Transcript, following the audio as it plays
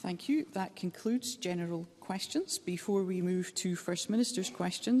Thank you. That concludes general questions. Before we move to First Minister's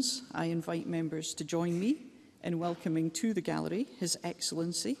questions, I invite members to join me in welcoming to the gallery His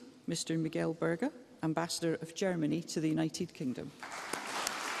Excellency Mr Miguel Berger, Ambassador of Germany to the United Kingdom.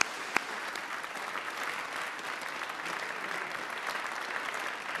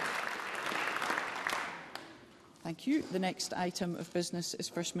 Thank you. The next item of business is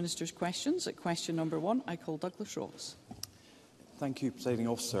First Minister's questions. At question number 1, I call Douglas Ross. Thank you, Presiding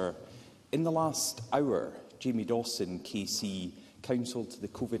Officer. In the last hour, Jamie Dawson, KC, counsel to the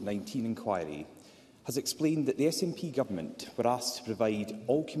COVID-19 inquiry, has explained that the SNP government were asked to provide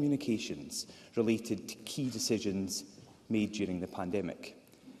all communications related to key decisions made during the pandemic.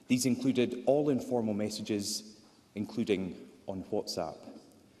 These included all informal messages, including on WhatsApp.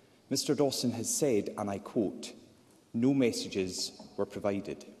 Mr Dawson has said, and I quote, "No messages were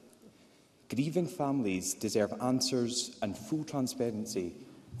provided." Grieving families deserve answers and full transparency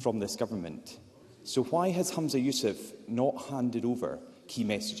from this government. So why has Humza Yousaf not handed over key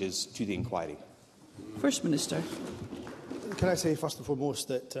messages to the inquiry? First Minister. Can I say first and foremost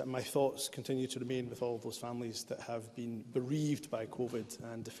that my thoughts continue to remain with all of those families that have been bereaved by COVID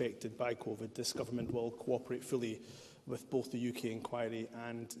and affected by COVID. This government will cooperate fully with both the UK inquiry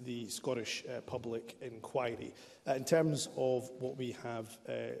and the Scottish public inquiry. In terms of what we have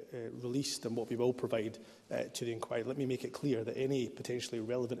released and what we will provide to the inquiry, let me make it clear that any potentially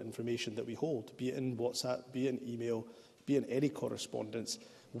relevant information that we hold, be it in WhatsApp, be it in email, be it in any correspondence,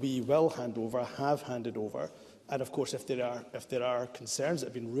 we will hand over, have handed over. And of course, if there are concerns that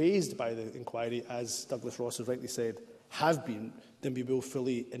have been raised by the inquiry, as Douglas Ross has rightly said, have been, then we will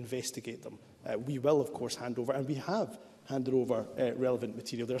fully investigate them. We will, of course, hand over, and we have handed over relevant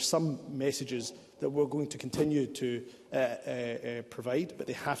material. There are some messages that we're going to continue to provide, but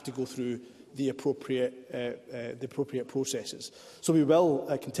they have to go through the appropriate processes. So we will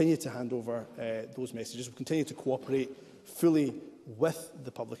continue to hand over those messages. We'll continue to cooperate fully with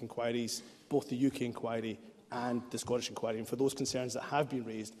the public inquiries, both the UK inquiry and the Scottish inquiry. And for those concerns that have been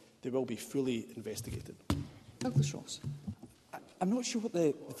raised, they will be fully investigated. Douglas Ross. I'm not sure what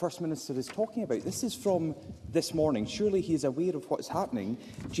the First Minister is talking about. This is from this morning. Surely he is aware of what is happening.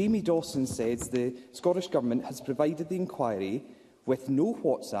 Jamie Dawson says the Scottish Government has provided the inquiry with no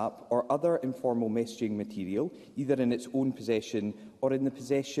WhatsApp or other informal messaging material, either in its own possession or in the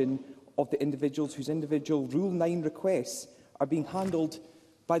possession of the individuals whose individual Rule 9 requests are being handled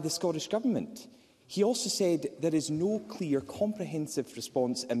by the Scottish Government. He also said there is no clear, comprehensive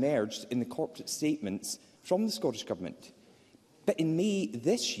response emerged in the corporate statements from the Scottish Government. But in May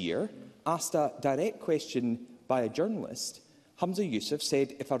this year, asked a direct question by a journalist, Humza Yousaf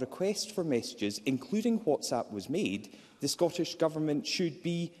said if a request for messages, including WhatsApp, was made, the Scottish Government should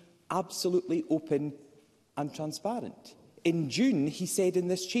be absolutely open and transparent. In June, he said in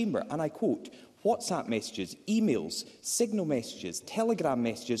this chamber, and I quote, "WhatsApp messages, emails, signal messages, telegram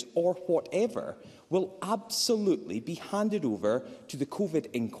messages or whatever will absolutely be handed over to the COVID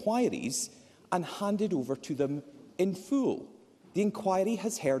inquiries and handed over to them in full." The inquiry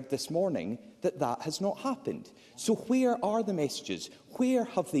has heard this morning that that has not happened. So where are the messages? Where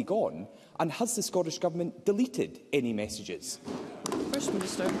have they gone? And has the Scottish Government deleted any messages? First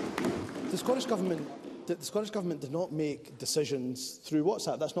Minister. The Scottish Government did not make decisions through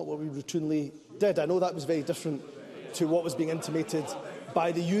WhatsApp. That's not what we routinely did. I know that was very different to what was being intimated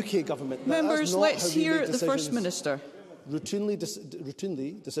by the UK Government. Members, let's hear the First Minister.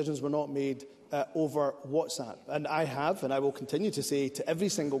 Routinely, decisions were not made over WhatsApp. And I have, and I will continue to say to every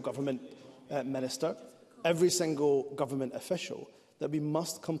single government minister, every single government official, that we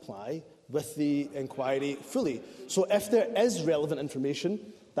must comply with the inquiry fully. So if there is relevant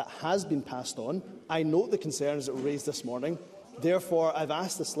information that has been passed on, I note the concerns that were raised this morning. Therefore, I've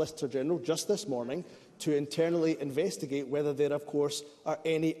asked the Solicitor General just this morning to internally investigate whether there, of course, are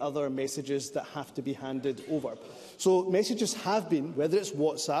any other messages that have to be handed over. So messages have been, whether it's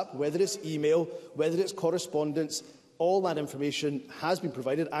WhatsApp, whether it's email, whether it's correspondence, all that information has been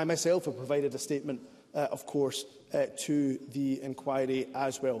provided. I myself have provided a statement, of course, to the inquiry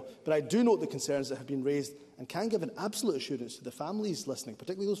as well. But I do note the concerns that have been raised and can give an absolute assurance to the families listening,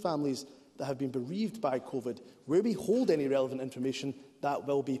 particularly those families that have been bereaved by COVID, where we hold any relevant information that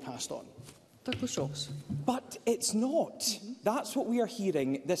will be passed on. Douglas Ross. But it's not. That's what we are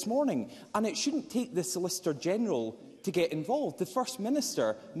hearing this morning. And it shouldn't take the Solicitor General to get involved. The First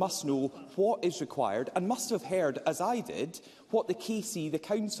Minister must know what is required and must have heard, as I did, what the KC, the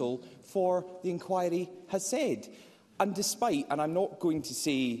Council for the Inquiry, has said. And despite, and I'm not going to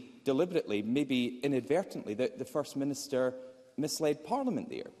say deliberately, maybe inadvertently, that the First Minister misled Parliament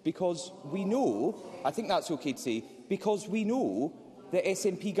there, because we know, I think that's okay to say, because we know that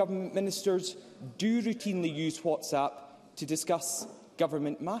SNP government ministers do routinely use WhatsApp to discuss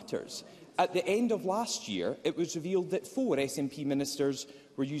government matters. At the end of last year, it was revealed that 4 SNP ministers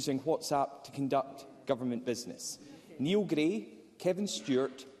were using WhatsApp to conduct government business. Neil Gray, Kevin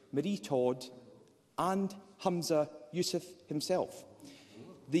Stewart, Marie Todd and Humza Yousaf himself.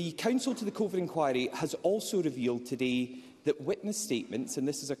 The counsel to the COVID inquiry has also revealed today that witness statements, and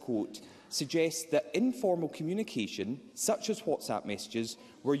this is a quote, suggest that informal communication, such as WhatsApp messages,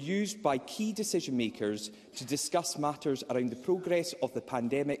 were used by key decision-makers to discuss matters around the progress of the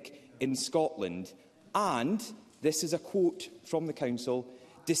pandemic in Scotland and, this is a quote from the council,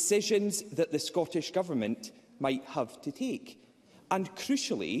 decisions that the Scottish Government might have to take. And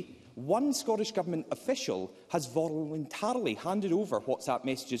crucially, one Scottish Government official has voluntarily handed over WhatsApp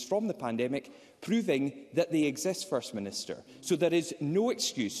messages from the pandemic, proving that they exist, First Minister. So there is no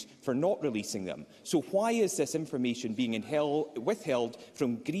excuse for not releasing them. So why is this information being withheld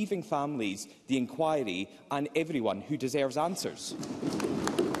from grieving families, the inquiry and everyone who deserves answers?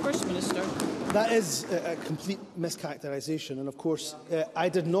 First Minister. That is a complete mischaracterisation, and of course I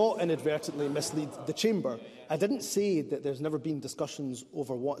did not inadvertently mislead the Chamber. I didn't say that there's never been discussions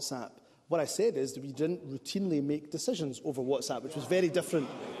over WhatsApp. What I said is that we didn't routinely make decisions over WhatsApp, which was very different,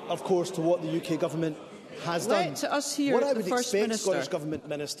 of course, to what the UK Government has done. Let us hear what I would the First expect Minister. Scottish Government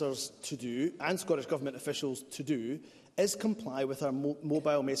ministers to do, and Scottish Government officials to do, is comply with our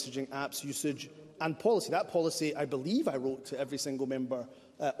mobile messaging apps usage and policy. That policy, I believe, I wrote to every single member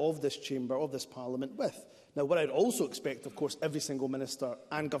of this chamber, of this parliament, with. Now, what I'd also expect, of course, every single minister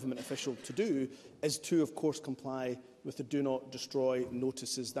and government official to do is to, of course, comply with the Do Not Destroy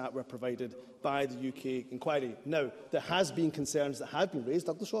notices that were provided by the UK inquiry. Now, there has been concerns that have been raised.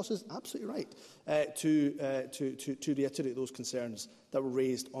 Douglas Ross is absolutely right to reiterate those concerns that were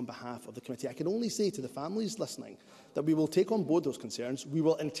raised on behalf of the committee. I can only say to the families listening that we will take on board those concerns. We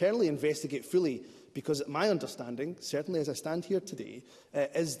will internally investigate fully, because my understanding, certainly as I stand here today,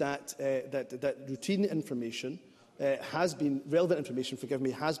 is that routine information relevant information,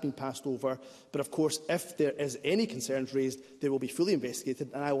 has been passed over. But of course, if there is any concerns raised, they will be fully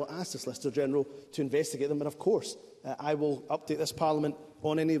investigated, and I will ask the Solicitor General to investigate them. And of course, I will update this Parliament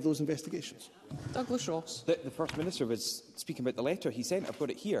on any of those investigations. Douglas Ross. The First Minister was speaking about the letter he sent. I've got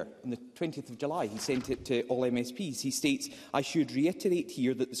it here. On the 20th of July, he sent it to all MSPs. He states, "I should reiterate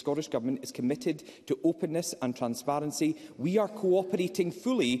here that the Scottish Government is committed to openness and transparency. We are cooperating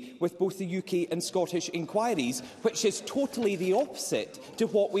fully with both the UK and Scottish inquiries," which is totally the opposite to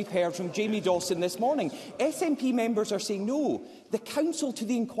what we've heard from Jamie Dawson this morning. SNP members are saying, no, the counsel to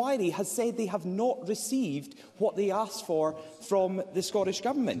the inquiry has said they have not received what they asked for from the Scottish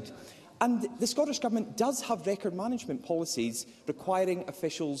Government. And the Scottish Government does have record management policies requiring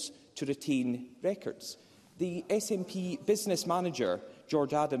officials to retain records. The SNP business manager,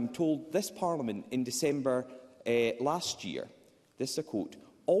 George Adam, told this Parliament in December last year, this is a quote,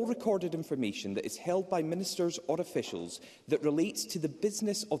 "All recorded information that is held by ministers or officials that relates to the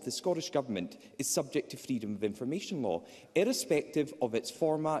business of the Scottish Government is subject to freedom of information law, irrespective of its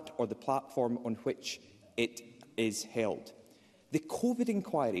format or the platform on which it is held." The COVID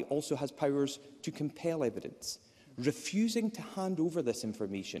inquiry also has powers to compel evidence. Refusing to hand over this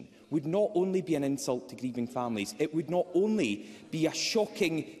information would not only be an insult to grieving families, it would not only be a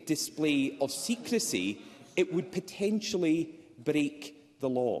shocking display of secrecy, it would potentially break the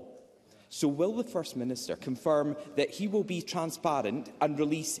law. So will the First Minister confirm that he will be transparent and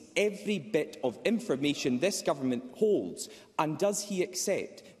release every bit of information this government holds? And does he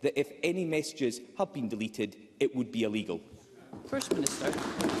accept that if any messages have been deleted, it would be illegal? First Minister.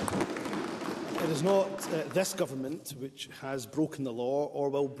 It is not this government which has broken the law or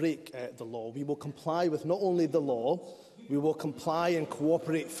will break the law. We will comply with not only the law, we will comply and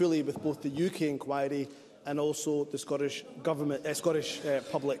cooperate fully with both the UK inquiry and also the Scottish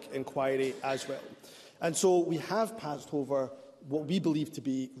public inquiry as well. And so we have passed over what we believe to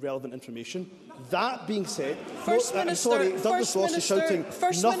be relevant information. That being said, First Minister, Douglas Ross is shouting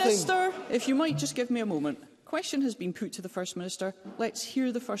First nothing. Minister, if you might just give me a moment. Question has been put to the First Minister. Let's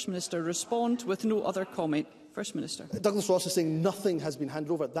hear the First Minister respond with no other comment. First Minister. Douglas Ross is saying nothing has been handed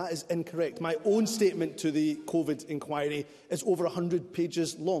over. That is incorrect. My own statement to the COVID inquiry is over 100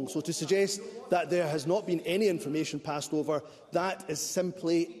 pages long. So to suggest that there has not been any information passed over, that is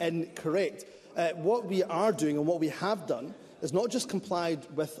simply incorrect. What we are doing and what we have done is not just complied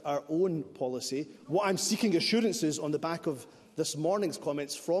with our own policy. What I'm seeking assurances on the back of this morning's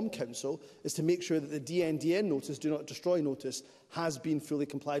comments from Council is to make sure that the DNDN notice, Do Not Destroy notice, has been fully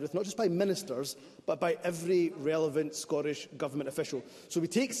complied with, not just by ministers, but by every relevant Scottish Government official. So we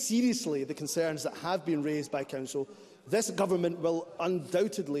take seriously the concerns that have been raised by Council. This government will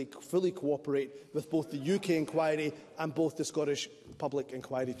undoubtedly fully cooperate with both the UK inquiry and both the Scottish Public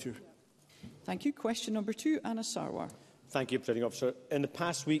Inquiry too. Thank you. Question number 2, Anna Sarwar. Thank you, Presiding Officer. In the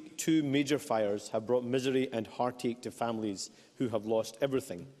past week, 2 major fires have brought misery and heartache to families who have lost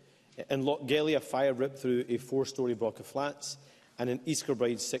everything. In Lochgelly, a fire ripped through a 4-storey block of flats, and in East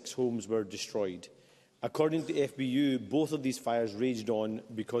Kilbride, 6 homes were destroyed. According to the FBU, both of these fires raged on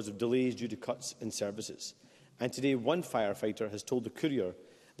because of delays due to cuts in services. And today, one firefighter has told the Courier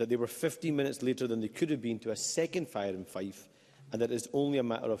that they were 15 minutes later than they could have been to a second fire in Fife, and that it is only a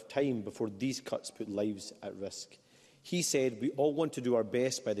matter of time before these cuts put lives at risk. He said, "We all want to do our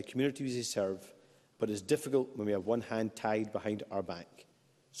best by the communities we serve, but it's difficult when we have one hand tied behind our back."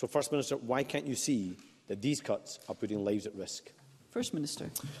 So, First Minister, why can't you see that these cuts are putting lives at risk? First Minister.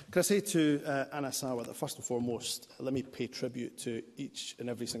 Can I say to Anna Sarwar that first and foremost, let me pay tribute to each and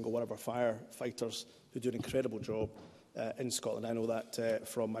every single one of our firefighters who do an incredible job in Scotland. I know that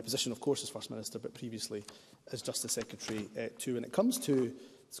from my position, of course, as First Minister, but previously as Justice Secretary too. When it comes to the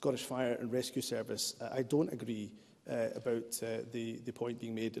Scottish Fire and Rescue Service, I don't agree about the point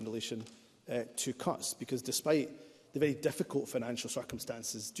being made in relation to cuts, because despite the very difficult financial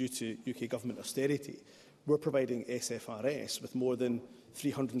circumstances due to UK government austerity, we're providing SFRS with more than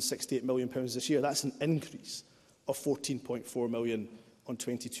 £368 million this year. That's an increase of £14.4 million on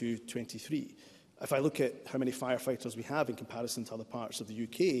 22-23. If I look at how many firefighters we have in comparison to other parts of the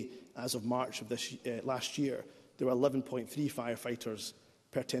UK, as of March of last year, there were 11.3 firefighters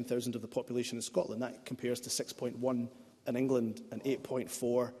per 10,000 of the population in Scotland. That compares to 6.1 in England and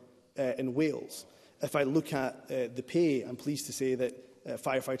 8.4 in Wales. If I look at the pay, I'm pleased to say that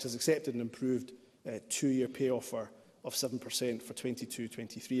firefighters accepted an improved 2-year pay offer of 7% for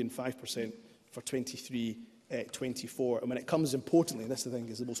 22-23 and 5% for 23-24. And when it comes, importantly, and this I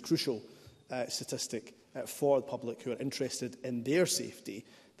think is the most crucial statistic for the public who are interested in their safety,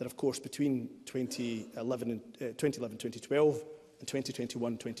 that of course between 2011, 2012 and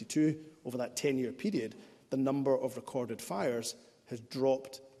 2021-22, over that 10-year period, the number of recorded fires has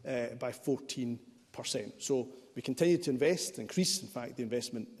dropped by 14%. So we continue to invest, increase in fact the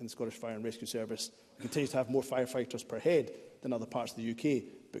investment in the Scottish Fire and Rescue Service. We continue to have more firefighters per head than other parts of the UK,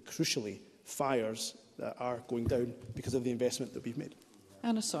 but crucially fires are going down because of the investment that we've made.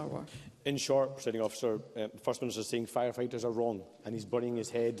 Anna Sarwar. In short, Presiding Officer, the First Minister is saying firefighters are wrong and he's burying his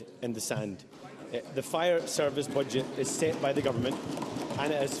head in the sand. The fire service budget is set by the government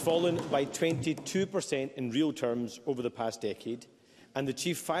and it has fallen by 22% in real terms over the past decade, and the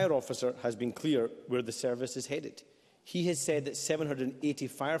Chief Fire Officer has been clear where the service is headed. He has said that 780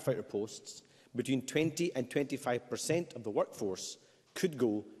 firefighter posts, between 20 and 25% of the workforce, could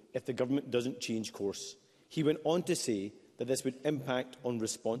go if the government doesn't change course. He went on to say that this would impact on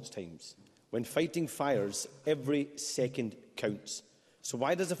response times. When fighting fires, every second counts. So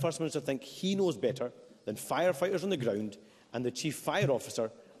why does the First Minister think he knows better than firefighters on the ground and the Chief Fire Officer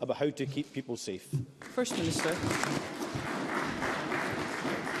about how to keep people safe? First Minister.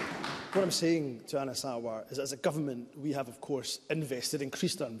 What I'm saying to Anna Sarwar is that as a government, we have, of course,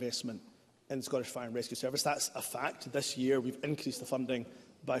 increased our investment in the Scottish Fire and Rescue Service. That's a fact. This year, we've increased the funding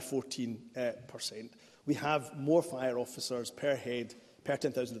by 14%. We have more fire officers per head, per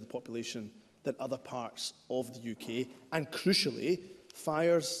 10,000 of the population, than other parts of the UK. And crucially,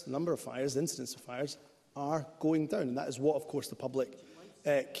 fires, the number of fires, the incidence of fires, are going down. And that is what, of course, the public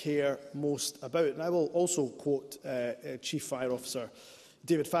care most about. And I will also quote Chief Fire Officer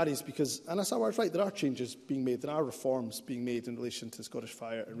David Farries, because Anna Sarwar is right, there are changes being made, there are reforms being made in relation to the Scottish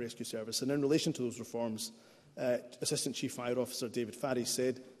Fire and Rescue Service. And in relation to those reforms, Assistant Chief Fire Officer David Farries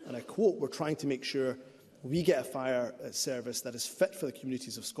said, and I quote, "We're trying to make sure we get a fire service that is fit for the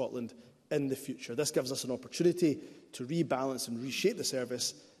communities of Scotland in the future. This gives us an opportunity to rebalance and reshape the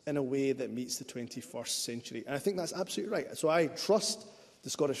service in a way that meets the 21st century." And I think that's absolutely right. So I trust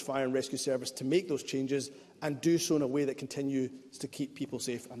the Scottish Fire and Rescue Service to make those changes and do so in a way that continues to keep people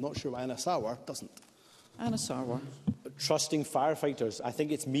safe. I'm not sure why Anna Sarwar doesn't. Anna Sarwar. Trusting firefighters. I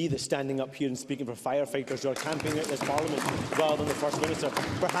think it's me that's standing up here and speaking for firefighters who are camping out this Parliament rather than the First Minister.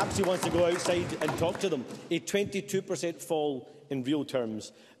 Perhaps he wants to go outside and talk to them. A 22% fall in real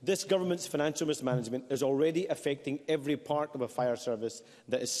terms. This government's financial mismanagement is already affecting every part of a fire service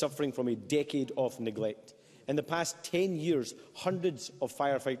that is suffering from a decade of neglect. In the past 10 years, hundreds of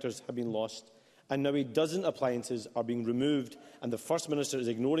firefighters have been lost, and now a dozen appliances are being removed, and the First Minister is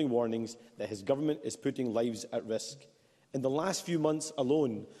ignoring warnings that his government is putting lives at risk. In the last few months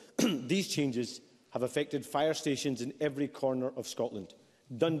alone, these changes have affected fire stations in every corner of Scotland: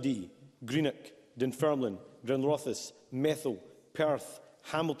 Dundee, Greenock, Dunfermline, Glenrothes, Methil, Perth,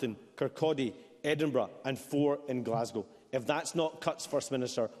 Hamilton, Kirkcaldy, Edinburgh and 4 in Glasgow. If that's not cuts, First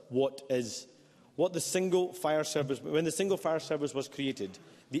Minister, what is? When the single fire service was created,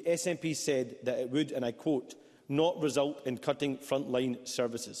 the SNP said that it would, and I quote, not result in cutting frontline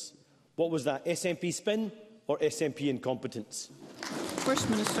services. What was that, SNP spin or SNP incompetence? First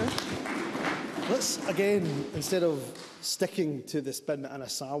Minister. Let's, again, instead of sticking to the spin that Anna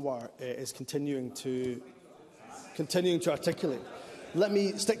Sarwar is continuing to articulate, let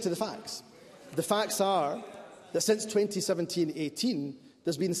me stick to the facts. The facts are that since 2017-18,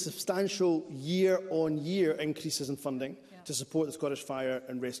 there's been substantial year-on-year increases in funding to support the Scottish Fire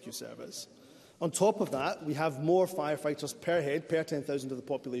and Rescue Service. On top of that, we have more firefighters per head, per 10,000 of the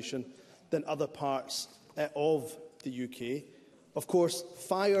population, than other parts of the UK. Of course,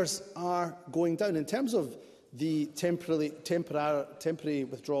 fires are going down. In terms of the temporary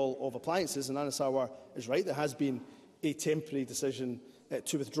withdrawal of appliances, and Anna Sarwar is right, there has been a temporary decision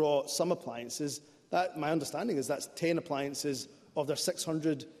to withdraw some appliances. My understanding is that's 10 appliances of their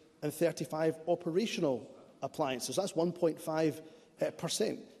 635 operational appliances. That's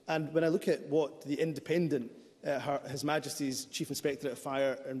 1.5%. And when I look at what the independent, His Majesty's Chief Inspector of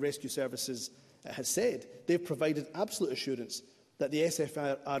Fire and Rescue Services has said, they've provided absolute assurance that the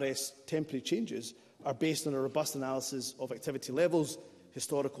SFRS temporary changes are based on a robust analysis of activity levels,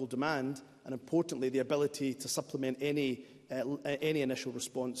 historical demand, and importantly, the ability to supplement any initial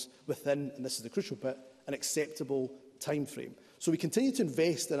response within, and this is the crucial bit, an acceptable timeframe. So we continue to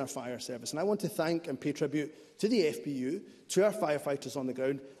invest in our fire service, and I want to thank and pay tribute to the FBU, to our firefighters on the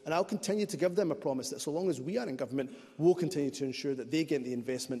ground, and I'll continue to give them a promise that so long as we are in government, we'll continue to ensure that they get the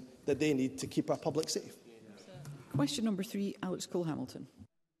investment that they need to keep our public safe. Question number 3, Alex Cole-Hamilton.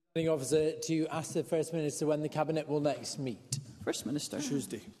 Officer, to ask the First Minister when the Cabinet will next meet. First Minister.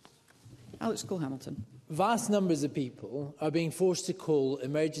 Tuesday. Alex Cole-Hamilton. Vast numbers of people are being forced to call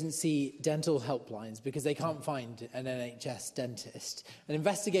emergency dental helplines because they can't find an NHS dentist. An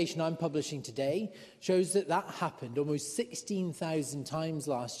investigation I'm publishing today shows that happened almost 16,000 times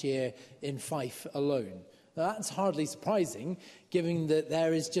last year in Fife alone. Now, that's hardly surprising, given that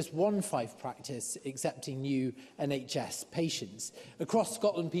there is just one Fife practice accepting new NHS patients. Across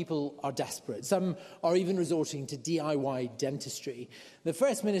Scotland, people are desperate. Some are even resorting to DIY dentistry. The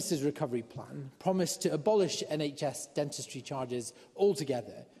First Minister's recovery plan promised to abolish NHS dentistry charges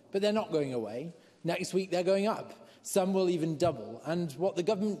altogether, but they're not going away. Next week, they're going up. Some will even double. And what the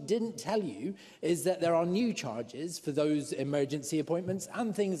government didn't tell you is that there are new charges for those emergency appointments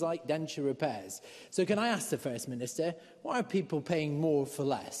and things like denture repairs. So can I ask the First Minister, why are people paying more for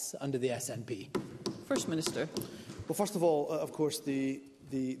less under the SNP? First Minister. Well, first of all, of course, the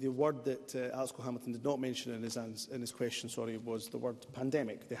word that Alex Cole-Hamilton did not mention in his question, was the word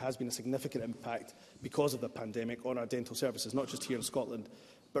pandemic. There has been a significant impact because of the pandemic on our dental services, not just here in Scotland,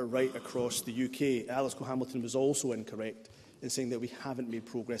 but right across the UK. Alex Cole-Hamilton was also incorrect in saying that we haven't made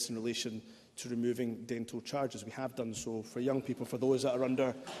progress in relation to removing dental charges. We have done so for young people, for those that are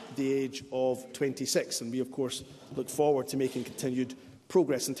under the age of 26, and we, of course, look forward to making continued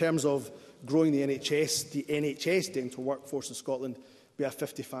progress. In terms of growing the NHS dental workforce in Scotland, we have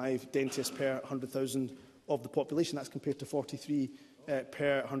 55 dentists per 100,000 of the population. That's compared to 43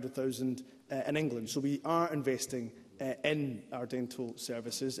 per 100,000 in England. So we are investing in our dental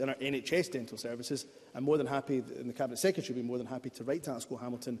services, in our NHS dental services. I'm more than happy, and the Cabinet Secretary will be more than happy to write to Alex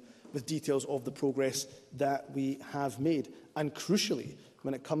Cole-Hamilton with details of the progress that we have made. And crucially,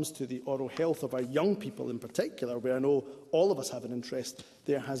 when it comes to the oral health of our young people in particular, where I know all of us have an interest,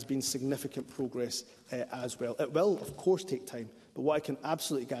 there has been significant progress as well. It will, of course, take time, but what I can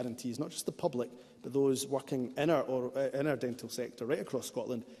absolutely guarantee is not just the public, but those working in our dental sector right across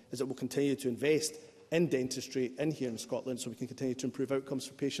Scotland, is that we'll continue to invest in dentistry here in Scotland so we can continue to improve outcomes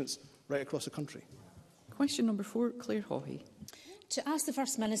for patients right across the country. Question number 4, Claire Hawhey. To ask the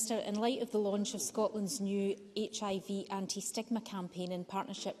First Minister, in light of the launch of Scotland's new HIV anti-stigma campaign in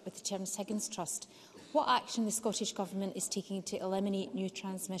partnership with the Terence Higgins Trust, what action the Scottish Government is taking to eliminate new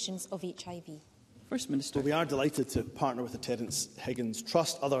transmissions of HIV? First Minister. Well, we are delighted to partner with the Terence Higgins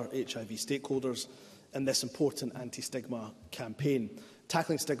Trust, other HIV stakeholders, in this important anti-stigma campaign.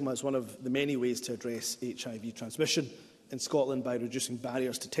 Tackling stigma is one of the many ways to address HIV transmission in Scotland by reducing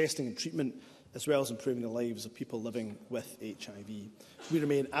barriers to testing and treatment, as well as improving the lives of people living with HIV. We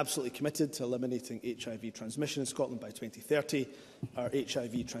remain absolutely committed to eliminating HIV transmission in Scotland by 2030. Our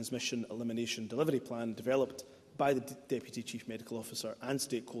HIV transmission elimination delivery plan, developed by the Deputy Chief Medical Officer and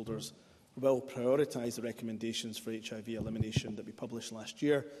stakeholders, will prioritise the recommendations for HIV elimination that we published last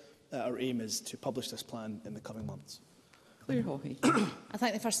year. Our aim is to publish this plan in the coming months. Claire Hawhey. I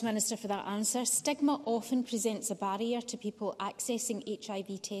thank the First Minister for that answer. Stigma often presents a barrier to people accessing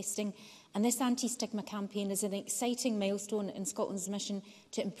HIV testing And this anti-stigma campaign is an exciting milestone in Scotland's mission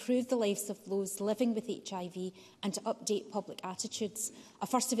to improve the lives of those living with HIV and to update public attitudes. A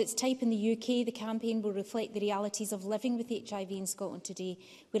first of its type in the UK, the campaign will reflect the realities of living with HIV in Scotland today,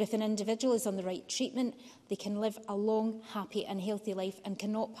 where if an individual is on the right treatment, they can live a long, happy and healthy life and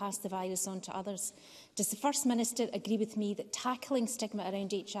cannot pass the virus on to others. Does the First Minister agree with me that tackling stigma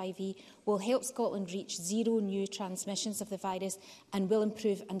around HIV will help Scotland reach zero new transmissions of the virus and will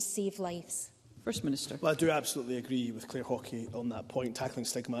improve and save lives? First Minister. Well, I do absolutely agree with Claire Hockey on that point. Tackling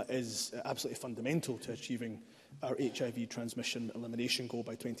stigma is absolutely fundamental to achieving our HIV transmission elimination goal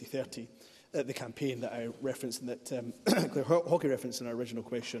by 2030. The campaign that I referenced and that Claire Hockey referenced in our original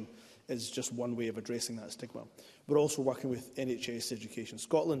question is just one way of addressing that stigma. We're also working with NHS Education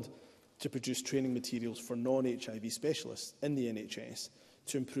Scotland to produce training materials for non-HIV specialists in the NHS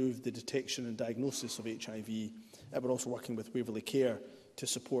to improve the detection and diagnosis of HIV. We're also working with Waverley Care to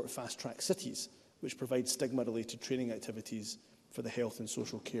support fast-track cities, which provide stigma-related training activities for the health and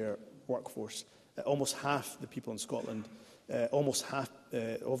social care workforce. Almost half the people in Scotland, almost half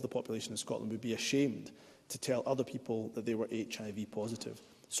of the population in Scotland would be ashamed to tell other people that they were HIV positive.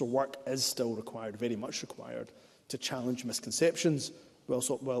 So work is still required, very much required, to challenge misconceptions,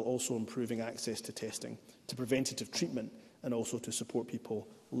 while also improving access to testing, to preventative treatment, and also to support people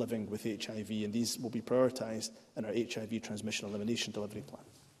living with HIV. And these will be prioritised in our HIV transmission elimination delivery plan.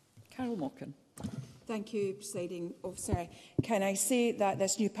 Carol Mockin. Thank you, Presiding Officer. Can I say that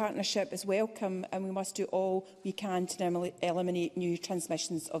this new partnership is welcome and we must do all we can to eliminate new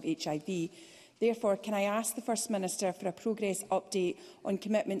transmissions of HIV. Therefore, can I ask the First Minister for a progress update on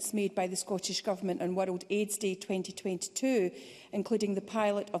commitments made by the Scottish Government on World AIDS Day 2022, including the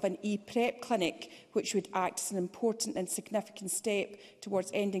pilot of an e-PrEP clinic, which would act as an important and significant step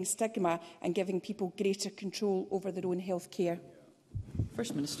towards ending stigma and giving people greater control over their own health care?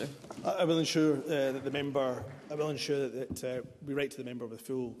 First Minister. I will ensure that the member. I will ensure that we write to the member with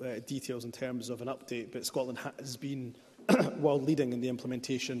full details in terms of an update. But Scotland has been world leading in the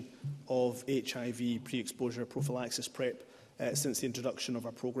implementation of HIV pre-exposure prophylaxis PrEP since the introduction of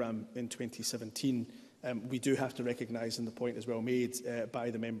our programme in 2017. We do have to recognise, and the point is well made by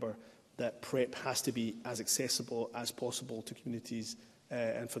the member, that PrEP has to be as accessible as possible to communities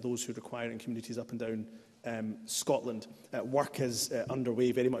and for those who require it in communities up and down Scotland. Work is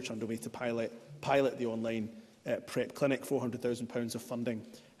underway, very much underway, to pilot the online PrEP clinic. £400,000 of funding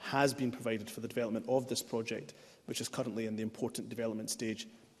has been provided for the development of this project, which is currently in the important development stage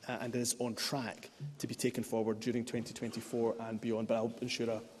and is on track to be taken forward during 2024 and beyond. But I'll ensure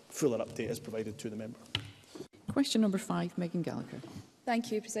a fuller update is provided to the member. Question number 5, Megan Gallagher.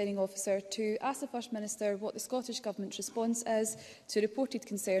 Thank you, Presiding Officer. To ask the First Minister what the Scottish Government's response is to reported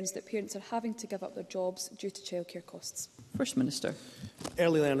concerns that parents are having to give up their jobs due to childcare costs. First Minister.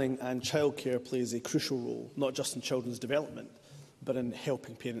 Early learning and childcare plays a crucial role, not just in children's development, but in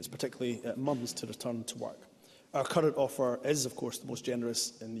helping parents, particularly mums, to return to work. Our current offer is, of course, the most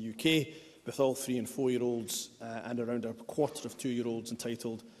generous in the UK, with all 3- and 4-year-olds and around a quarter of 2-year-olds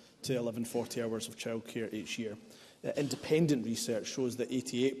entitled to 1140 hours of childcare each year. Independent research shows that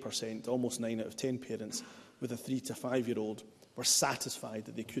 88%, almost 9 out of 10 parents with a 3- to 5-year-old, were satisfied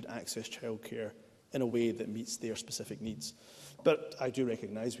that they could access childcare in a way that meets their specific needs. But I do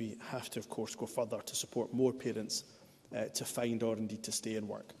recognise we have to, of course, go further to support more parents to find or indeed to stay in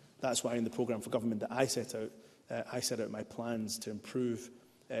work. That's why in the programme for government that I set out my plans to improve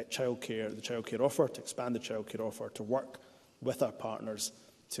childcare, the childcare offer, to expand the childcare offer, to work with our partners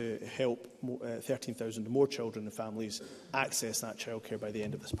to help 13,000 more children and families access that childcare by the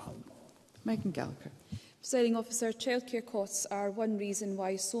end of this Parliament. Megan Gallagher. Presiding Officer, childcare costs are one reason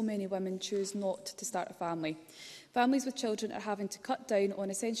why so many women choose not to start a family. Families with children are having to cut down on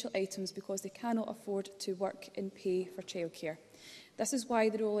essential items because they cannot afford to work and pay for childcare. This is why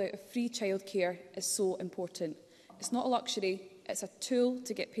the rollout of free childcare is so important. It's not a luxury, it's a tool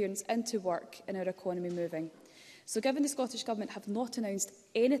to get parents into work and our economy moving. So given the Scottish Government have not announced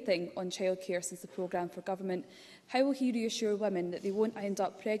anything on childcare since the programme for government, how will he reassure women that they won't end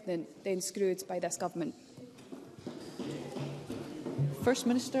up pregnant, then screwed by this government? First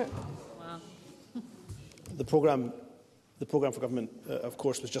Minister. Wow. The programme for government, of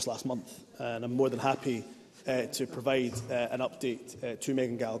course, was just last month, and I'm more than happy to provide an update to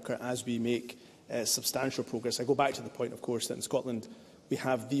Megan Gallagher as we make substantial progress. I go back to the point, of course, that in Scotland we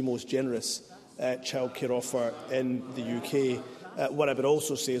have the most generous childcare offer in the UK. What I would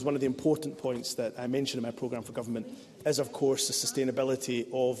also say is one of the important points that I mentioned in my programme for government is, of course, the sustainability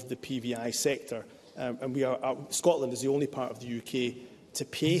of the PVI sector. And Scotland is the only part of the UK to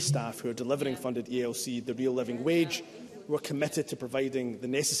pay staff who are delivering funded ELC the real living wage we're committed to providing the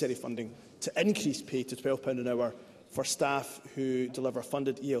necessary funding to increase pay to £12 an hour for staff who deliver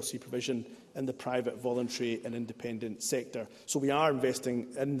funded ELC provision in the private, voluntary and independent sector. So we are investing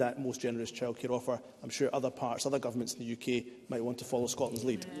in that most generous childcare offer. I'm sure other governments in the UK might want to follow Scotland's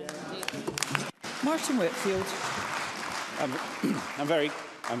lead. Martin Whitfield.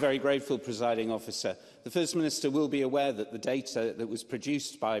 I'm very grateful, Presiding Officer. The First Minister will be aware that the data that was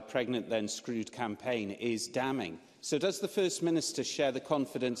produced by Pregnant Then Screwed campaign is damning. So does the First Minister share the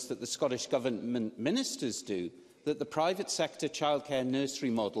confidence that the Scottish Government ministers do that the private sector childcare nursery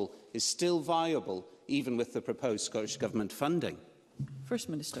model is still viable, even with the proposed Scottish Government funding? First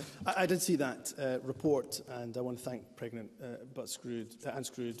Minister. I did see that report, and I want to thank Pregnant but Screwed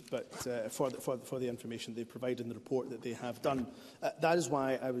for the information they provided in the report that they have done. That is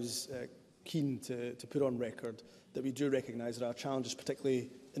why I was keen to put on record that we do recognise there are challenges, particularly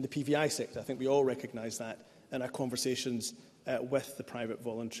in the PVI sector. I think we all recognise that in our conversations with the private,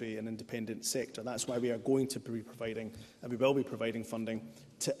 voluntary and independent sector. That's why we are going to be providing, and we will be providing funding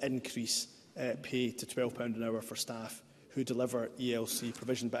to increase pay to £12 an hour for staff who deliver ELC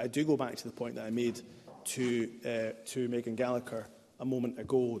provision. But I do go back to the point that I made to Megan Gallagher a moment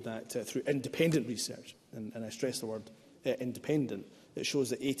ago, that through independent research, and I stress the word independent, it shows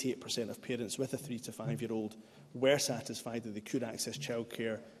that 88% of parents with a 3 to 5-year-old were satisfied that they could access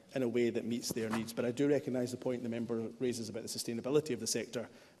childcare in a way that meets their needs. But I do recognise the point the member raises about the sustainability of the sector, and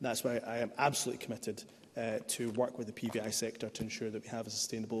that's why I am absolutely committed to work with the PVI sector to ensure that we have a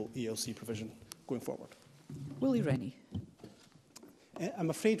sustainable ELC provision going forward. Willie Rennie. I'm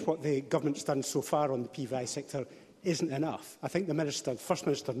afraid what the Government's done so far on the PVI sector isn't enough. I think the First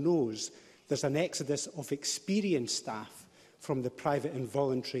Minister knows there's an exodus of experienced staff from the private and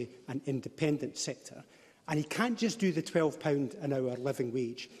voluntary and independent sector. And he can't just do the £12 an hour living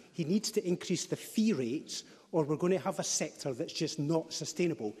wage. He needs to increase the fee rates, or we're going to have a sector that's just not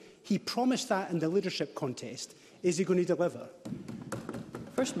sustainable. He promised that in the leadership contest. Is he going to deliver?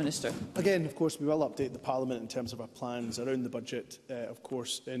 First Minister. Again, of course, we will update the Parliament in terms of our plans around the budget, of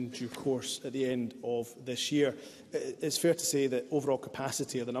course, in due course at the end of this year. It's fair to say that overall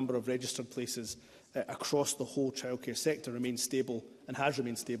capacity of the number of registered places across the whole childcare sector remains stable and has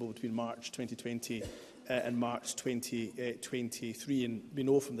remained stable between March 2020 and March 2023. And we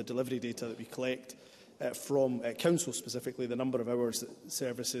know from the delivery data that we collect from Council specifically, the number of hours that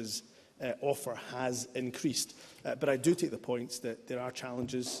services offer has increased. But I do take the points that there are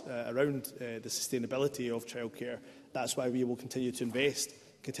challenges around the sustainability of childcare. That's why we will continue to invest,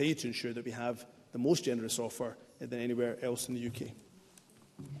 continue to ensure that we have the most generous offer than anywhere else in the UK.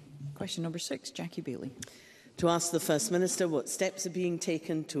 Question number 6, Jackie Bailey. To ask the First Minister what steps are being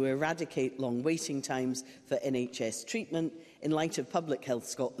taken to eradicate long waiting times for NHS treatment in light of Public Health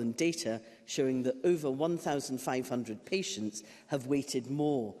Scotland data showing that over 1,500 patients have waited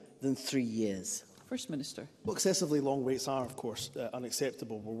more than 3 years. First Minister. Well, excessively long waits are, of course,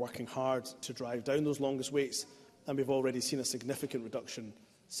 unacceptable. We're working hard to drive down those longest waits, and we've already seen a significant reduction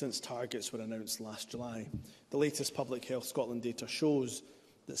since targets were announced last July. The latest Public Health Scotland data shows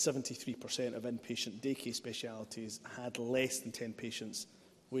that 73% of inpatient daycare specialities had less than 10 patients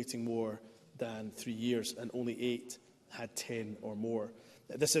waiting more than 3 years, and only 8 had 10 or more.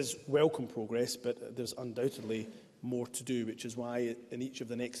 This is welcome progress, but there's undoubtedly more to do, which is why in each of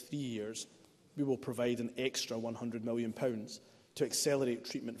the next 3 years we will provide an extra £100 million to accelerate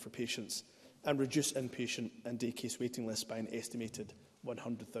treatment for patients and reduce inpatient and day case waiting lists by an estimated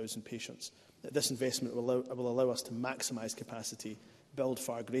 100,000 patients. This investment will allow us to maximise capacity, build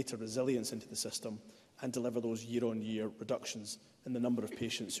far greater resilience into the system and deliver those year-on-year reductions in the number of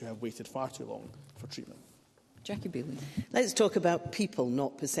patients who have waited far too long for treatment. Jackie Bailey. Let's talk about people,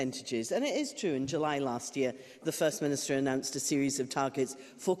 not percentages. And it is true, in July last year, the First Minister announced a series of targets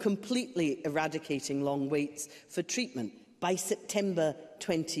for completely eradicating long waits for treatment by September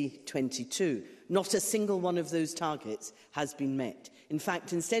 2022. Not a single one of those targets has been met. In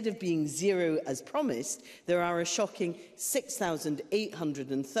fact, instead of being 0 as promised, there are a shocking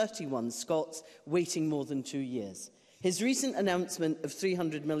 6,831 Scots waiting more than 2 years. His recent announcement of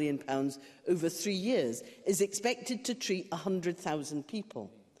 £300 million over 3 years is expected to treat 100,000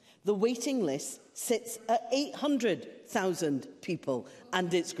 people. The waiting list sits at 800,000 people,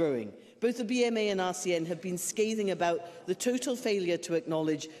 and it's growing. Both the BMA and RCN have been scathing about the total failure to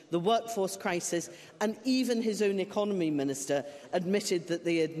acknowledge the workforce crisis, and even his own economy minister admitted that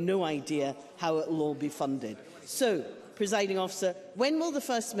they had no idea how it will all be funded. So, Presiding Officer, when will the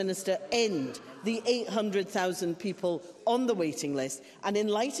First Minister end the 800,000 people on the waiting list? And in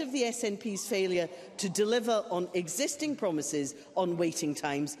light of the SNP's failure to deliver on existing promises on waiting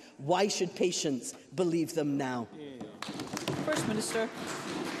times, why should patients believe them now? First Minister.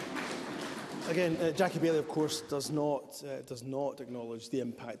 Again, Jackie Baillie, of course, does not acknowledge the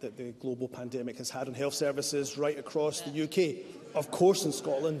impact that the global pandemic has had on health services right across the UK. Of course in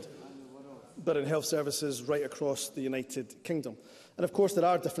Scotland, but in health services right across the United Kingdom. And of course there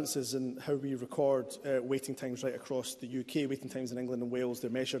are differences in how we record waiting times right across the UK. Waiting times in England and Wales,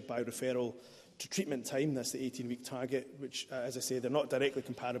 they're measured by referral to treatment time. That's the 18-week target, which, as I say, they're not directly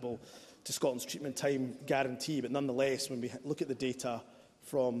comparable to Scotland's treatment time guarantee. But nonetheless, when we look at the data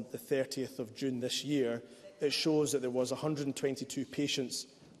from the 30th of June this year, it shows that there was 122 patients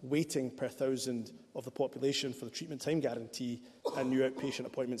waiting per 1,000 of the population for the treatment time guarantee and new outpatient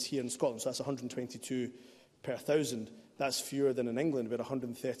appointments here in Scotland. So that's 122 per 1,000. That's fewer than in England, where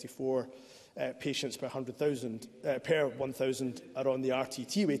 134 patients per 100,000 per 1,000 are on the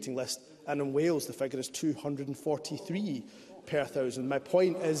RTT waiting list, and in Wales the figure is 243 per 1,000. My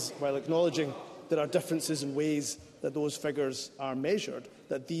point is, while acknowledging there are differences in ways that those figures are measured,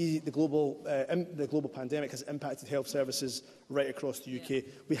 that the global pandemic has impacted health services right across the UK.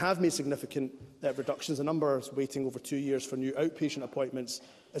 We have made significant reductions. The numbers waiting over 2 years for new outpatient appointments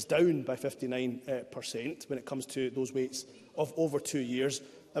is down by 59% when it comes to those waits of over 2 years.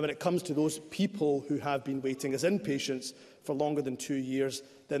 And when it comes to those people who have been waiting as inpatients for longer than 2 years,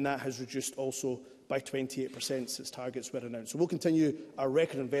 then that has reduced also by 28% since targets were announced. So we'll continue our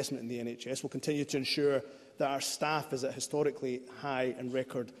record investment in the NHS. We'll continue to ensure that our staff is at historically high and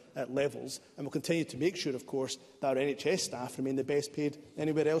record levels, and we'll continue to make sure, of course, that our NHS staff remain the best paid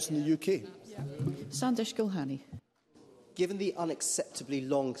anywhere else in the UK. Sandesh Gulhani. Given the unacceptably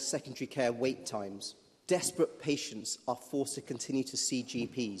long secondary care wait times, desperate patients are forced to continue to see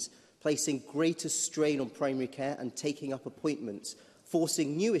GPs, placing greater strain on primary care and taking up appointments,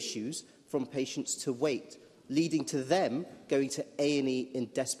 forcing new issues from patients to wait, leading to them going to A&E in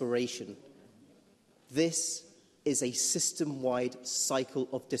desperation. This is a system-wide cycle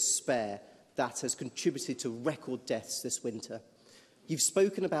of despair that has contributed to record deaths this winter. You've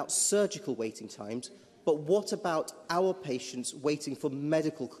spoken about surgical waiting times, but what about our patients waiting for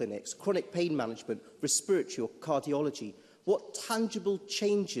medical clinics, chronic pain management, respiratory or cardiology? What tangible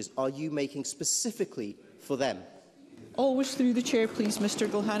changes are you making specifically for them? Always through the chair, please, Mr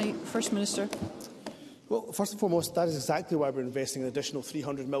Gulhani. First Minister. Well, first and foremost, that is exactly why we're investing an additional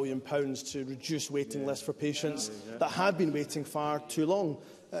 £300 million to reduce waiting lists for patients that have been waiting far too long.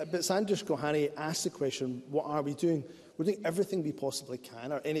 But Sandesh Gulhani asked the question, what are we doing? We're doing everything we possibly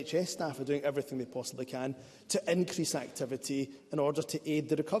can. Our NHS staff are doing everything they possibly can to increase activity in order to aid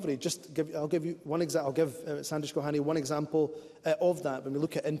the recovery. I'll give you one example. I'll give Sandesh Gulhani one example of that. When we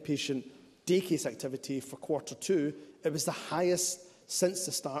look at inpatient day case activity for Q2, it was the highest since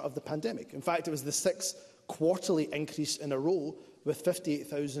the start of the pandemic. In fact, it was the 6th quarterly increase in a row, with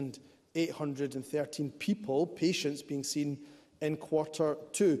 58,813 patients being seen in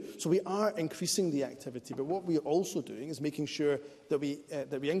Q2. So we are increasing the activity, but what we are also doing is making sure that we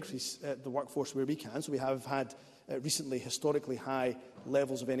increase the workforce where we can. So we have had recently historically high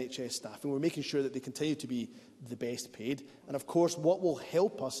levels of NHS staff, and we're making sure that they continue to be the best paid. And of course, what will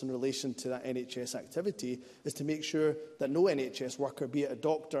help us in relation to that NHS activity is to make sure that no NHS worker, be it a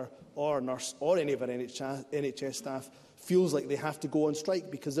doctor or a nurse or any of our NHS staff, feels like they have to go on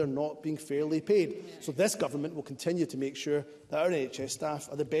strike because they're not being fairly paid. So this government will continue to make sure that our NHS staff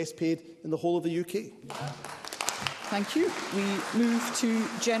are the best paid in the whole of the UK. Thank you. We move to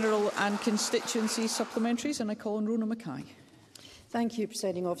general and constituency supplementaries, and I call on Rona Mackay. Thank you,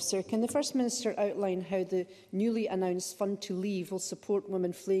 Presiding Officer. Can the First Minister outline how the newly announced Fund to Leave will support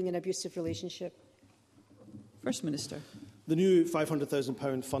women fleeing an abusive relationship? First Minister. The new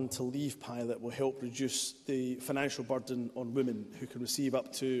 £500,000 Fund to Leave pilot will help reduce the financial burden on women who can receive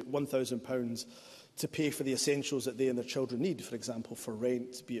up to £1,000 to pay for the essentials that they and their children need, for example, for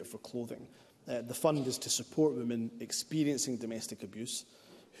rent, be it for clothing. The fund is to support women experiencing domestic abuse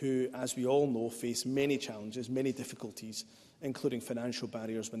who, as we all know, face many challenges, many difficulties, including financial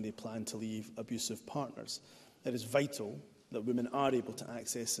barriers when they plan to leave abusive partners. It is vital that women are able to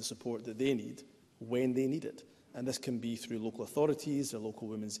access the support that they need when they need it. And this can be through local authorities, a local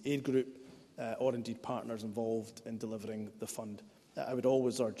women's aid group, or indeed partners involved in delivering the fund. I would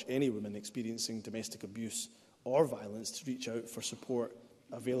always urge any women experiencing domestic abuse or violence to reach out for support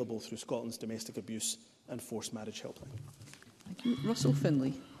available through Scotland's Domestic Abuse and Forced Marriage Helpline. Thank you. Russell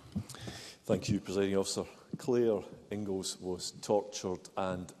Finlay. Thank you, Presiding Officer. Claire Ingalls was tortured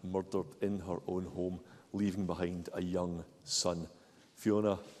and murdered in her own home, leaving behind a young son.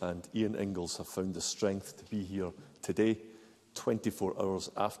 Fiona and Ian Ingalls have found the strength to be here today, 24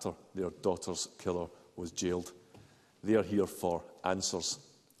 hours after their daughter's killer was jailed. They are here for answers.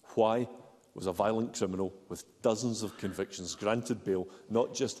 Why was a violent criminal with dozens of convictions, granted bail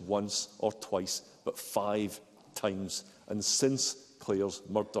not just once or twice, but 5 times. And since Claire's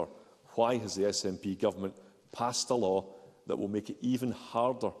murder, why has the SNP government passed a law that will make it even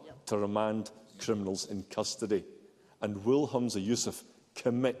harder to remand criminals in custody? And will Humza Yousaf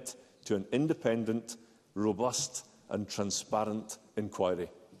commit to an independent, robust and transparent inquiry?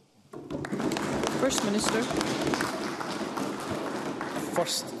 First Minister.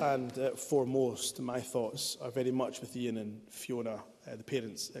 First and foremost, my thoughts are very much with Ian and Fiona, the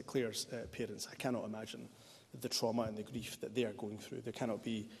parents, Claire's parents. I cannot imagine the trauma and the grief that they are going through. There cannot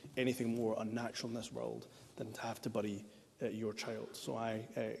be anything more unnatural in this world than to have to bury your child. So I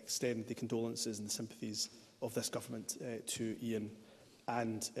extend the condolences and the sympathies of this government to Ian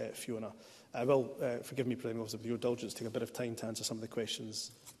and Fiona. I will, forgive me, Presiding Officer, with your indulgence, take a bit of time to answer some of the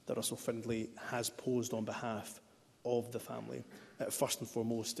questions that Russell Findlay has posed on behalf of the family. First and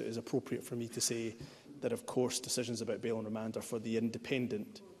foremost, it is appropriate for me to say that, of course, decisions about bail and remand are for the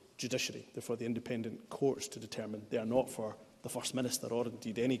independent judiciary. They're for the independent courts to determine. They are not for the First Minister or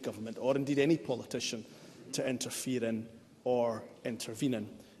indeed any government or indeed any politician to interfere in or intervene in.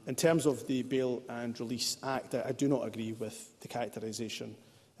 In terms of the Bail and Release Act, I do not agree with the characterisation,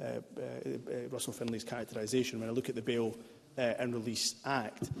 Russell Findlay's characterisation. When I look at the Bail and Release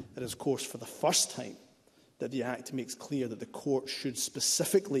Act, it is, of course, for the first time that the Act makes clear that the court should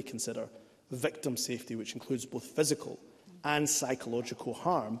specifically consider victim safety, which includes both physical and psychological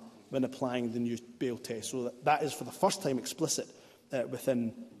harm, when applying the new bail test. So that is for the first time explicit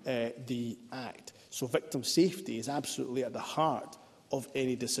within the Act. So victim safety is absolutely at the heart of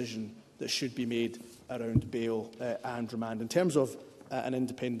any decision that should be made around bail and remand. In terms of an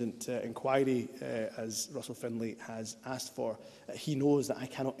independent inquiry, as Russell Findlay has asked for, he knows that I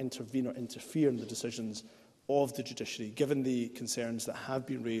cannot intervene or interfere in the decisions of the judiciary, given the concerns that have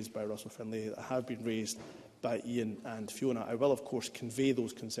been raised by Russell Findlay, that have been raised by Ian and Fiona. I will, of course, convey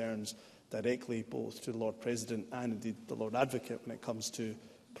those concerns directly both to the Lord President and indeed the Lord Advocate when it comes to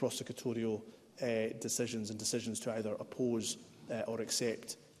prosecutorial decisions and decisions to either oppose or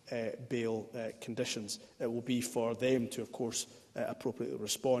accept bail conditions. It will be for them to, of course, appropriately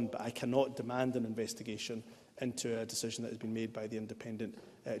respond, but I cannot demand an investigation into a decision that has been made by the independent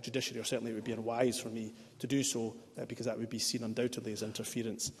judiciary, or certainly it would be unwise for me to do so, because that would be seen undoubtedly as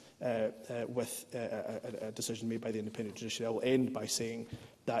interference with a decision made by the independent judiciary. I will end by saying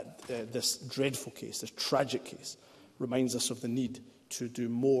that this dreadful case, this tragic case, reminds us of the need to do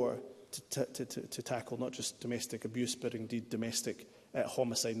more to tackle not just domestic abuse, but indeed domestic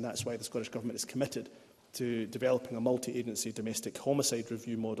homicide. And that's why the Scottish Government is committed to developing a multi-agency domestic homicide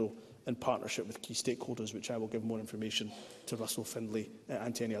review model in partnership with key stakeholders, which I will give more information to Russell Findlay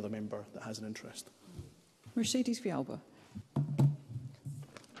and to any other member that has an interest. Mercedes Vialba.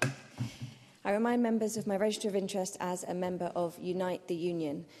 I remind members of my register of interest as a member of Unite the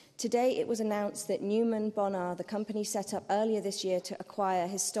Union. Today it was announced that Newman Bonar, the company set up earlier this year to acquire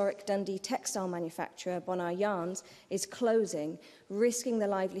historic Dundee textile manufacturer Bonar Yarns, is closing, risking the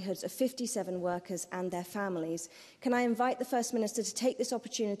livelihoods of 57 workers and their families. Can I invite the First Minister to take this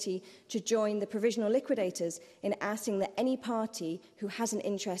opportunity to join the provisional liquidators in asking that any party who has an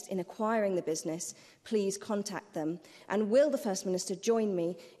interest in acquiring the business please contact them? And will the First Minister join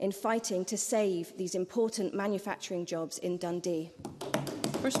me in fighting to save these important manufacturing jobs in Dundee?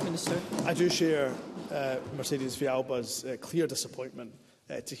 First Minister. I do share Mercedes Vialba's clear disappointment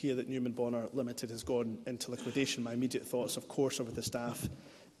to hear that Newman Bonar Limited has gone into liquidation. My immediate thoughts, of course, are with the staff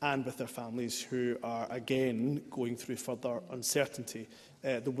and with their families, who are again going through further uncertainty.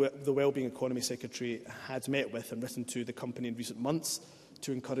 The Wellbeing Economy Secretary had met with and written to the company in recent months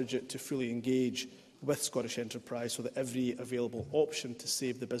to encourage it to fully engage with Scottish Enterprise so that every available option to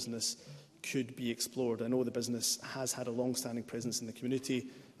save the business could be explored. I know the business has had a long-standing presence in the community,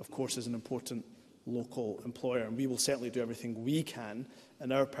 of course, as an important local employer, and we will certainly do everything we can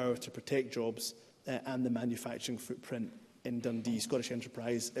in our power to protect jobs and the manufacturing footprint in Dundee. Scottish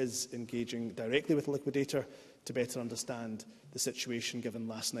Enterprise is engaging directly with the liquidator to better understand the situation given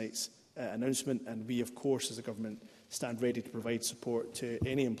last night's announcement, and we, of course, as a government, stand ready to provide support to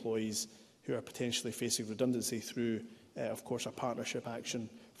any employees who are potentially facing redundancy through, of course, our partnership action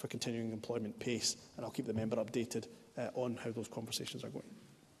for continuing employment pace, and I'll keep the member updated on how those conversations are going.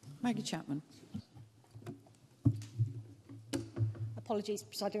 Maggie Chapman. Apologies,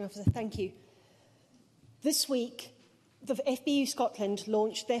 Presiding Officer. Thank you. This week, the FBU Scotland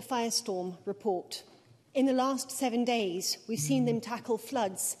launched their Firestorm report. In the last 7 days, we've seen them tackle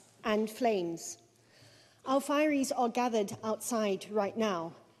floods and flames. Our fireys are gathered outside right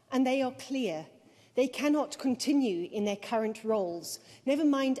now, and they are clear. They cannot continue in their current roles, never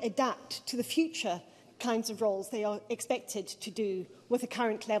mind adapt to the future kinds of roles they are expected to do with the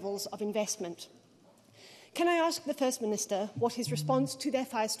current levels of investment. Can I ask the First Minister what his response to their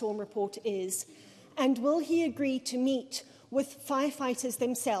Firestorm report is, and will he agree to meet with firefighters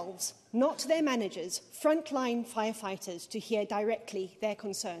themselves, not their managers, frontline firefighters, to hear directly their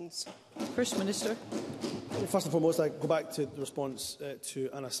concerns? First Minister. First and foremost, I go back to the response to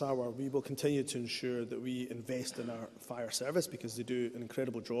Anna Sarwar. We will continue to ensure that we invest in our fire service because they do an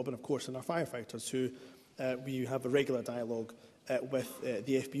incredible job, and of course in our firefighters, who we have a regular dialogue with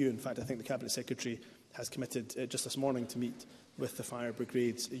the FBU. In fact, I think the Cabinet Secretary has committed just this morning to meet with the Fire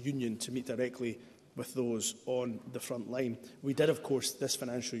Brigades Union to meet directly with those on the front line. We did, of course, this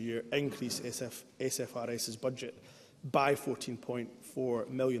financial year increase SFRS's budget by £14.4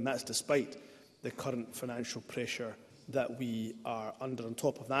 million. That's despite the current financial pressure that we are under. On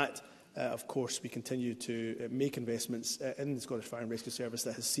top of that, of course, we continue to make investments in the Scottish Fire and Rescue Service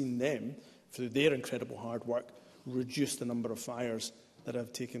that has seen them, through their incredible hard work, reduce the number of fires that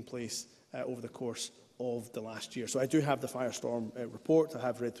have taken place over the course of the last year. So I do have the Firestorm report. I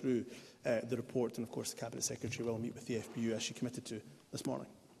have read through the report, and of course the Cabinet Secretary will meet with the FBU as she committed to this morning.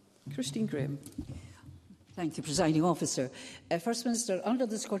 Christine Graham. Thank you, Presiding Officer. First Minister, under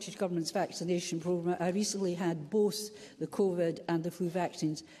the Scottish Government's vaccination programme, I recently had both the COVID and the flu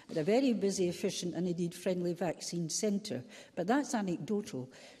vaccines at a very busy, efficient and indeed friendly vaccine centre. But that's anecdotal.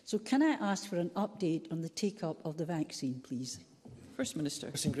 So can I ask for an update on the take-up of the vaccine, please? First Minister.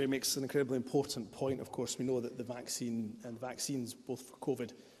 Christine Gray makes an incredibly important point. Of course, we know that the vaccine and vaccines, both for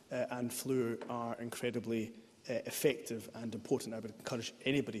COVID and flu, are incredibly effective and important. I would encourage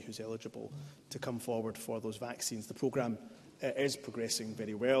anybody who's eligible to come forward for those vaccines. The programme is progressing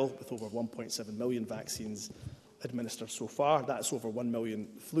very well, with over 1.7 million vaccines administered so far. That's over 1 million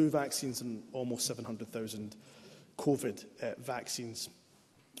flu vaccines and almost 700,000 COVID vaccines.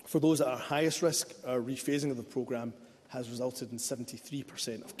 For those that are highest risk, our rephasing of the programme has resulted in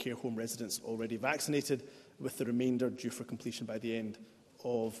 73% of care home residents already vaccinated, with the remainder due for completion by the end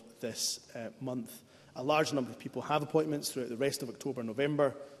of this month. A large number of people have appointments throughout the rest of October and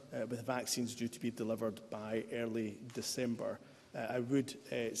November, with vaccines due to be delivered by early December. I would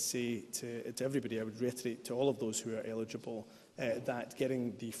say to everybody, I would reiterate to all of those who are eligible that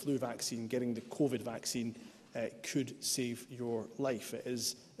getting the flu vaccine, getting the COVID vaccine could save your life. It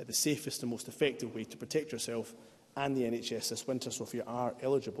is the safest and most effective way to protect yourself and the NHS this winter. So if you are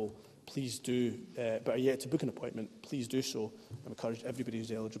eligible, please do, but are yet to book an appointment, please do so. I encourage everybody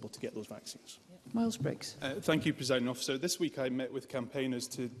who's eligible to get those vaccines. Miles Briggs. Thank you, Presiding Officer. This week I met with campaigners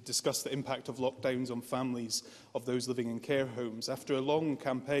to discuss the impact of lockdowns on families of those living in care homes. After a long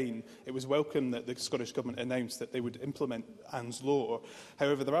campaign, it was welcome that the Scottish Government announced that they would implement Anne's Law.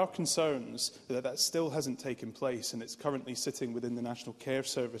 However, there are concerns that that still hasn't taken place, and it's currently sitting within the National Care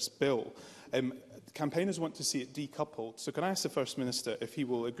Service Bill. Campaigners want to see it decoupled. So can I ask the First Minister if he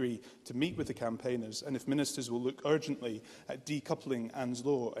will agree to meet with the campaigners, and if ministers will look urgently at decoupling Anne's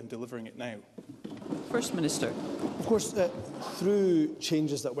Law and delivering it now? First Minister. Of course, through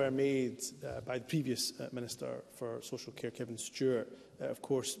changes that were made by the previous Minister for Social Care, Kevin Stewart, of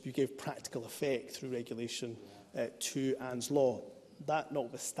course, we gave practical effect through regulation to Anne's Law. That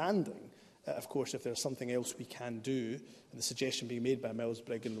notwithstanding, of course, if there's something else we can do, and the suggestion being made by Miles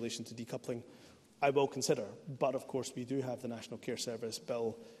Briggs in relation to decoupling, I will consider. But, of course, we do have the National Care Service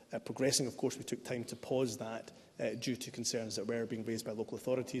Bill progressing. Of course, we took time to pause that due to concerns that were being raised by local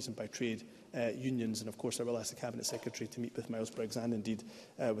authorities and by trade unions. And, of course, I will ask the Cabinet Secretary to meet with Miles Briggs and, indeed,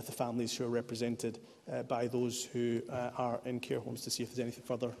 with the families who are represented by those who are in care homes to see if there's anything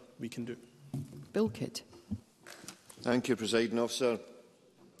further we can do. Bill Kidd. Thank you, Presiding Officer.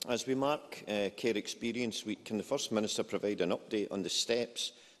 As we mark Care Experience Week, can the First Minister provide an update on the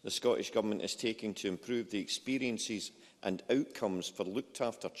steps the Scottish Government is taking to improve the experiences and outcomes for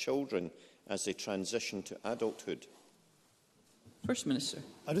looked-after children as they transition to adulthood? First Minister.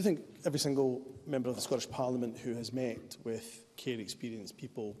 I do think every single member of the Scottish Parliament who has met with care experienced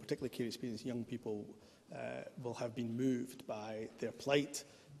people, particularly care experienced young people, will have been moved by their plight,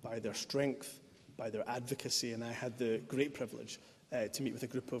 by their strength, by their advocacy. And I had the great privilege to meet with a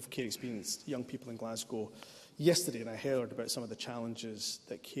group of care experienced young people in Glasgow yesterday, and I heard about some of the challenges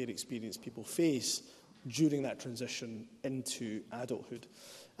that care experienced people face during that transition into adulthood.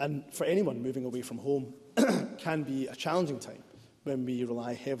 And for anyone moving away from home can be a challenging time when we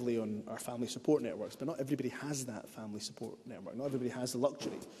rely heavily on our family support networks. But not everybody has that family support network. Not everybody has the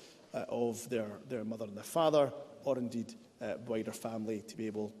luxury of their mother and their father, or indeed wider family to be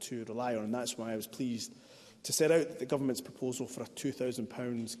able to rely on. And that's why I was pleased to set out the Government's proposal for a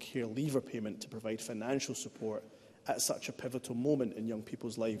 £2,000 care leaver payment to provide financial support at such a pivotal moment in young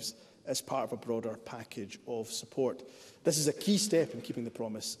people's lives as part of a broader package of support. This is a key step in keeping the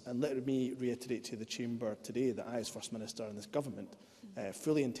promise, and let me reiterate to the Chamber today that I, as First Minister and this Government,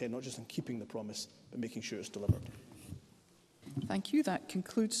 fully intend not just on keeping the promise, but making sure it's delivered. Thank you. That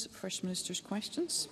concludes First Minister's questions.